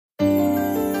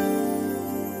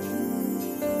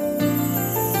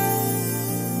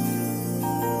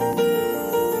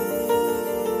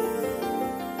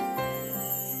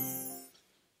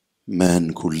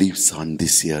Man who lives on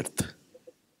this earth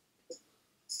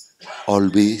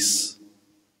always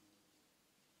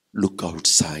look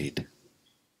outside,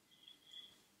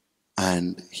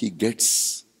 and he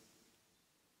gets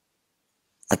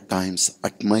at times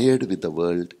admired with the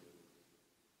world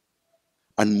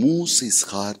and moves his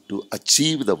heart to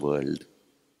achieve the world.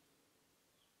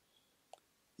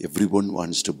 Everyone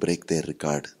wants to break their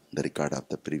record, the record of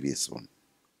the previous one.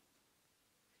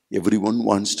 Everyone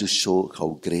wants to show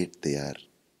how great they are.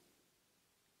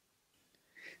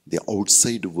 The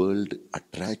outside world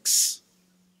attracts,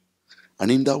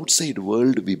 and in the outside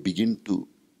world we begin to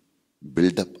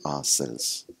build up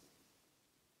ourselves.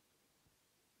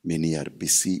 Many are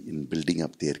busy in building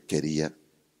up their career.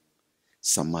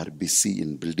 Some are busy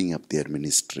in building up their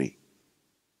ministry.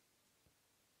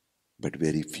 But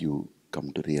very few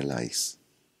come to realize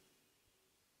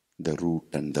the root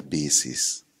and the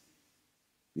basis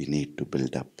we need to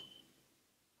build up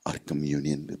our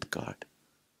communion with God,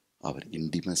 our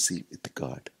intimacy with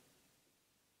God.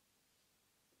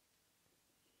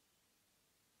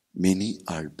 Many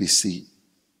are busy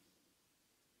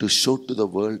to show to the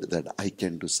world that I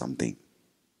can do something.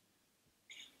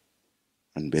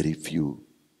 And very few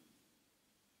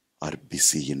are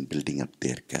busy in building up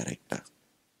their character.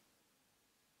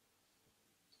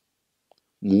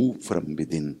 Move from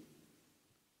within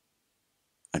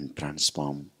and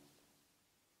transform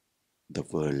the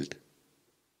world.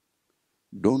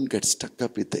 Don't get stuck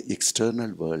up with the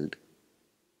external world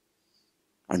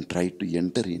and try to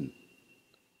enter in.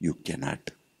 You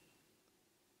cannot.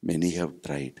 Many have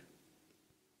tried.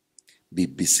 Be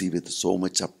busy with so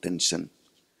much attention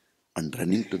and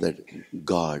running to that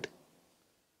God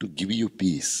to give you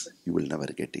peace. You will never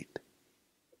get it.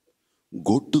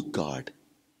 Go to God.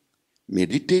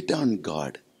 Meditate on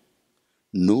God.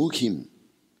 Know Him.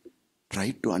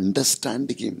 Try to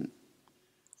understand Him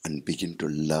and begin to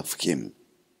love Him.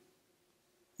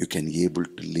 You can be able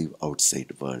to live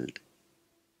outside world.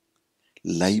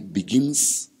 Life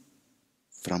begins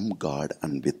from God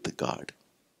and with God.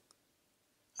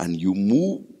 And you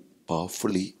move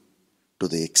powerfully to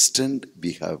the extent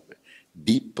we have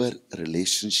deeper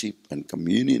relationship and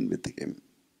communion with Him.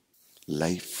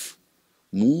 Life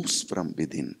moves from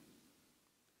within.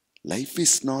 Life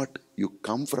is not you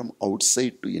come from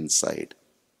outside to inside,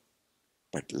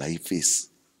 but life is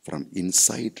from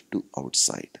inside to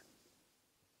outside.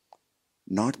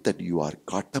 Not that you are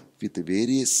caught up with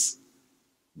various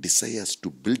desires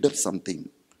to build up something,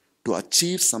 to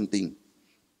achieve something,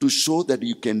 to show that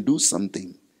you can do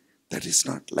something. That is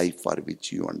not life for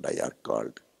which you and I are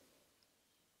called.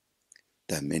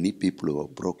 There are many people who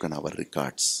have broken our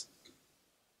records.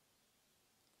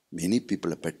 Many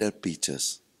people are better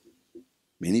preachers.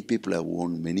 Many people have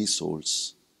won many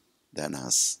souls than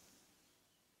us.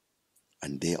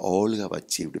 And they all have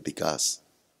achieved because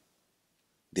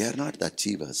they are not the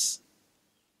achievers.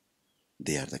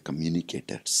 They are the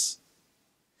communicators.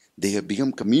 They have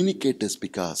become communicators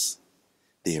because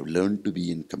they have learned to be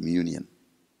in communion.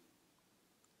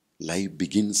 Life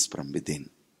begins from within.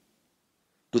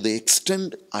 To the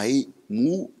extent I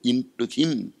move into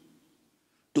Him,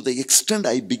 to the extent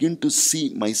I begin to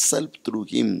see myself through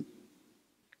Him,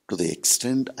 to the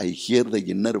extent I hear the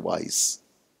inner voice,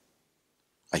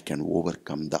 I can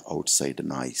overcome the outside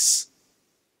noise.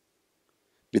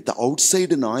 With the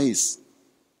outside noise,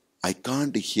 I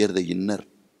can't hear the inner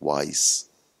voice.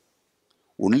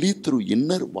 Only through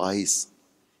inner voice,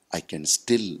 I can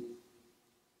still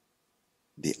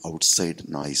the outside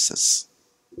noises.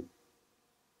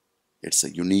 It's a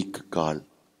unique call.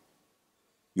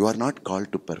 You are not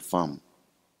called to perform.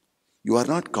 You are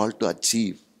not called to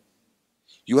achieve.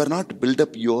 You are not to build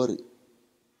up your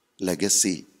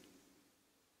legacy.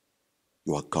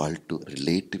 You are called to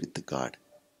relate with God.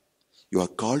 You are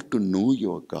called to know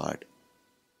your God.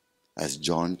 As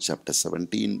John chapter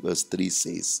 17 verse 3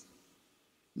 says,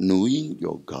 knowing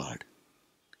your God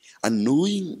and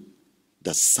knowing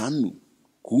the Son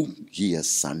whom He has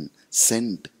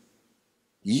sent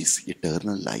is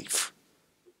eternal life.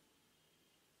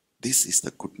 This is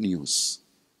the good news.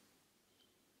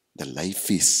 The life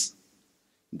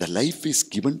is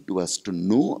given to us to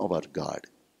know our God,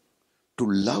 to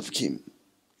love Him,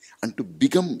 and to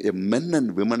become a men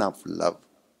and women of love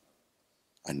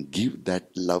and give that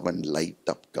love and light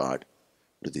of God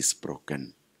to this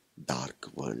broken, dark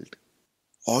world.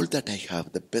 All that I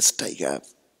have, the best I have,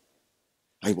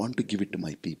 I want to give it to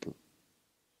my people.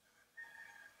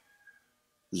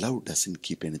 Love doesn't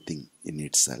keep anything in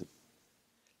itself.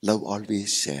 Love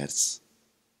always shares.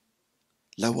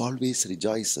 Love always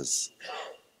rejoices.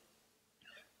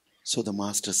 So the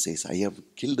Master says, I have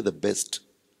killed the best.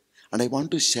 and I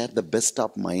want to share the best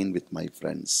of mine with my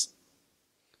friends.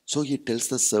 So he tells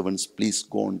the servants, please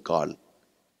go and call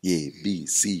A, B,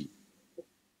 C.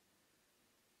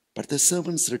 But the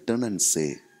servants return and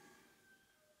say,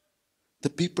 the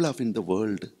people of in the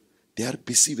world, they are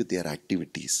busy with their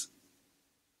activities.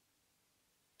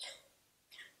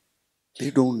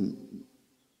 They don't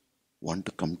want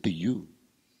to come to you.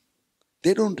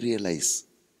 They don't realize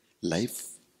life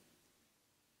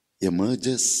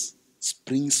emerges,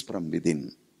 springs from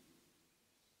within.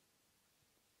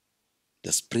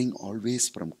 The spring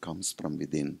always comes from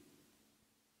within.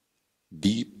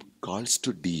 Deep calls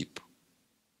to deep,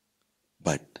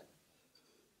 but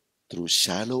through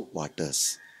shallow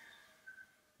waters,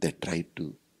 they try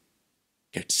to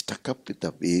get stuck up with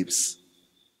the waves,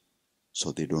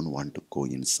 so they don't want to go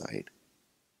inside.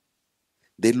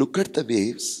 They look at the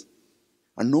waves,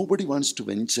 and nobody wants to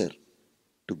venture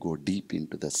to go deep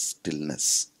into the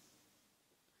stillness.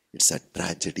 It's a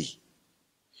tragedy.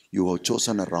 You have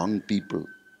chosen a wrong people.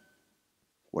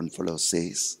 One fellow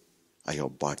says, I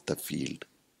have bought the field.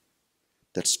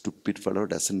 That stupid fellow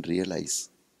doesn't realize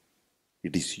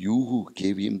it is you who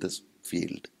gave him the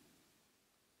field.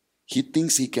 He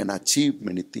thinks he can achieve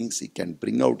many things. He can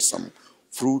bring out some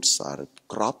fruits or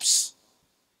crops.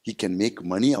 He can make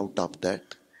money out of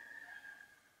that.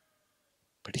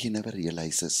 But he never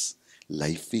realizes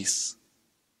life is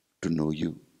to know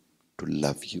you, to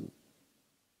love you,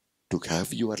 to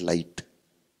have your light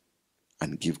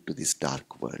and give to this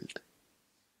dark world.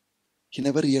 He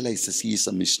never realizes he is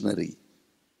a missionary.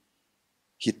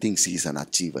 He thinks he is an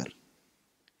achiever.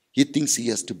 He thinks he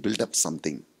has to build up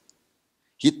something.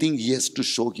 He thinks he has to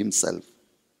show himself.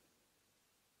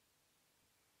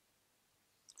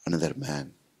 Another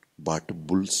man bought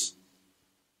bulls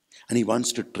and he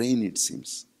wants to train, it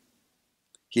seems.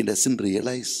 He doesn't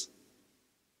realize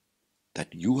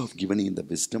that you have given him the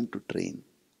wisdom to train.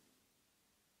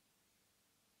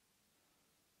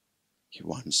 He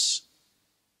wants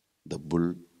the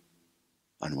bull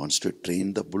and wants to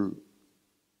train the bull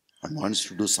and wants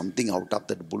to do something out of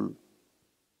that bull.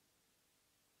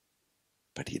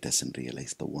 But he doesn't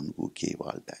realize the one who gave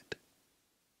all that.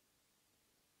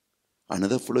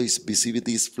 Another fellow is busy with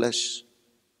his flesh.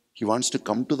 He wants to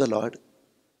come to the Lord,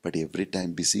 but every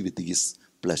time busy with his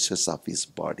pleasures of his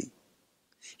body.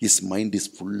 His mind is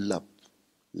full of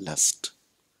lust,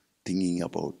 thinking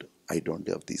about, I don't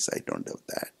have this, I don't have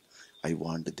that, I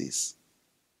want this.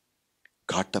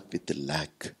 Caught up with the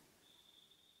lack,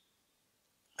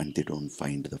 and they don't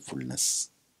find the fullness.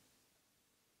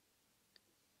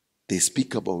 They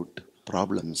speak about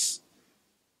problems.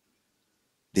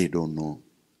 They don't know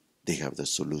they have the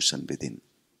solution within.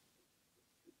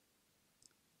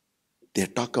 They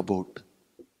talk about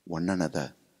one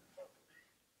another.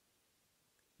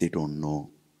 They don't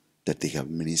know that they have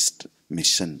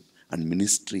mission and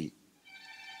ministry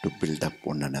to build up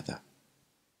one another.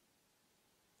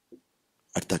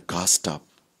 At the cost of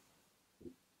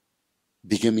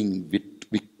becoming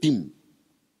victim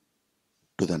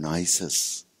to the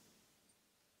noises,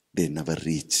 they never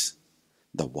reach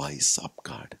the voice of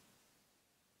God.